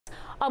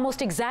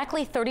Almost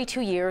exactly 32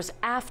 years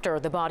after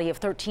the body of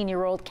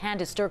 13-year-old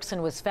Candace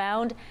Derksen was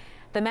found,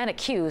 the man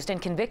accused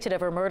and convicted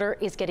of her murder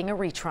is getting a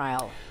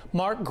retrial.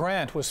 Mark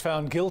Grant was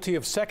found guilty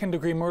of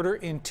second-degree murder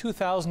in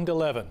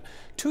 2011.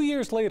 2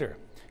 years later,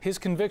 his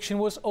conviction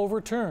was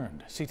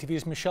overturned.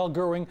 CTV's Michelle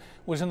Gerwing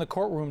was in the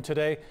courtroom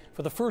today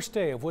for the first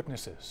day of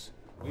witnesses.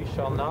 We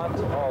shall not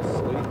all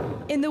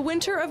sleep. In the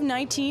winter of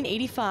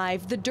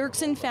 1985, the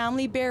Derksen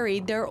family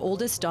buried their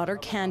oldest daughter,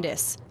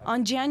 Candace.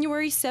 On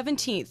January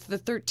 17th, the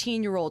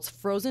 13-year-old's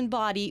frozen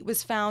body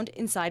was found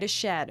inside a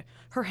shed,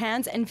 her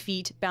hands and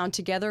feet bound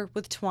together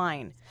with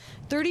twine.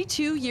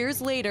 32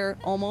 years later,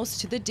 almost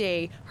to the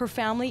day, her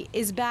family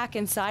is back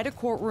inside a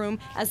courtroom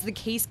as the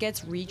case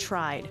gets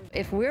retried.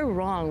 If we're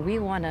wrong, we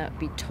want to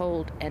be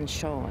told and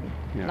shown.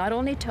 Yeah. Not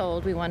only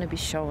told, we want to be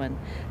shown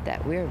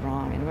that we're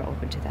wrong, and we're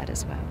open to that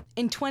as well.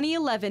 In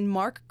 2011,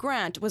 Mark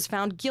Grant was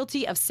found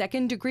guilty of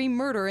second-degree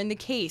murder in the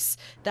case.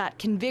 That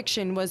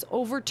conviction was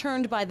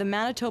overturned by the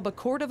Manitoba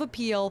Court of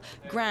Appeal.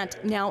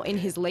 Grant, now in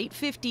his late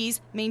 50s,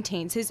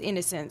 maintains his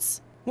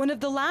innocence. One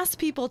of the last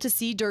people to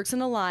see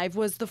Derksen alive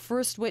was the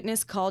first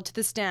witness called to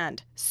the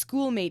stand.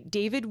 Schoolmate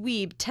David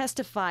Wiebe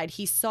testified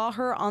he saw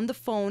her on the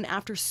phone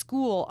after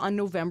school on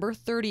November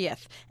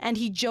 30th, and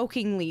he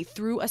jokingly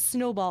threw a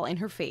snowball in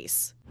her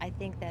face. I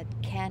think that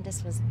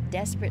Candace was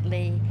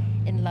desperately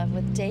in love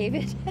with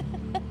David.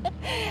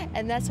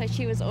 And that's why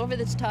she was over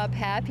the top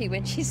happy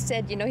when she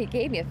said, you know, he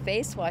gave me a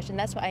face wash, and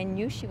that's why I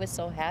knew she was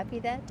so happy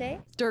that day.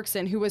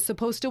 Derksen, who was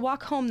supposed to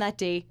walk home that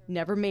day,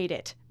 never made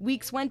it.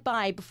 Weeks went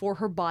by before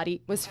her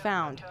body was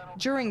found.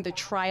 During the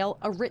trial,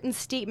 a written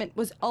statement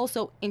was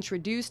also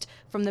introduced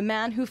from the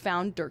man who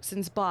found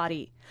Derksen's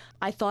body.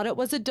 "I thought it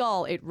was a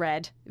doll," it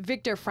read.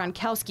 Victor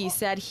Frankowski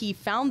said he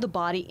found the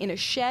body in a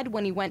shed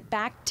when he went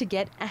back to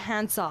get a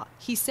handsaw.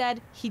 He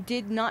said he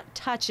did not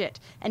touch it,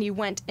 and he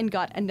went and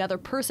got another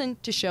person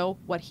to show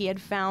what he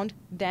had found.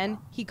 Then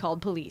he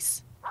called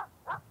police.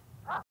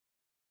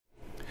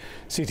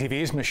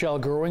 CTV's Michelle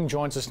Gerwing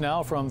joins us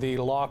now from the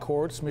law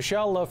courts.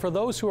 Michelle, for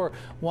those who are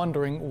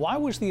wondering, why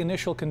was the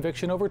initial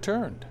conviction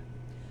overturned?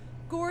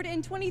 Gord,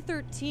 in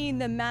 2013,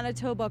 the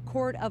Manitoba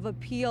Court of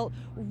Appeal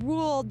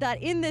ruled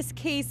that in this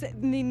case,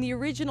 in the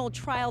original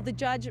trial, the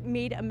judge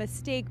made a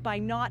mistake by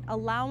not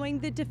allowing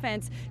the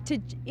defense to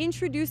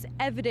introduce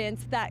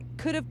evidence that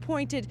could have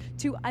pointed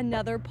to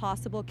another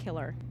possible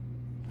killer.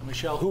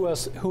 Michelle, who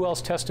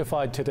else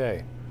testified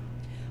today?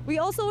 We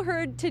also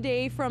heard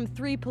today from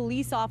 3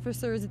 police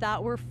officers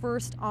that were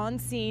first on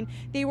scene.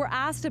 They were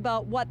asked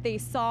about what they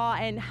saw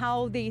and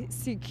how they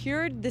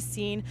secured the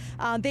scene.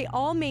 They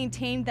all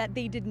maintained that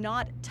they did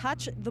not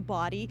touch the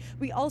body.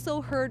 We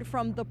also heard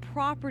from the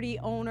property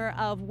owner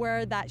of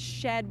where that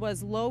shed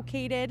was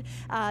located.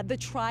 The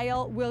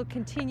trial will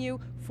continue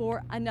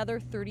for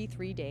another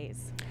 33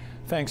 days.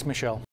 Thanks, Michelle.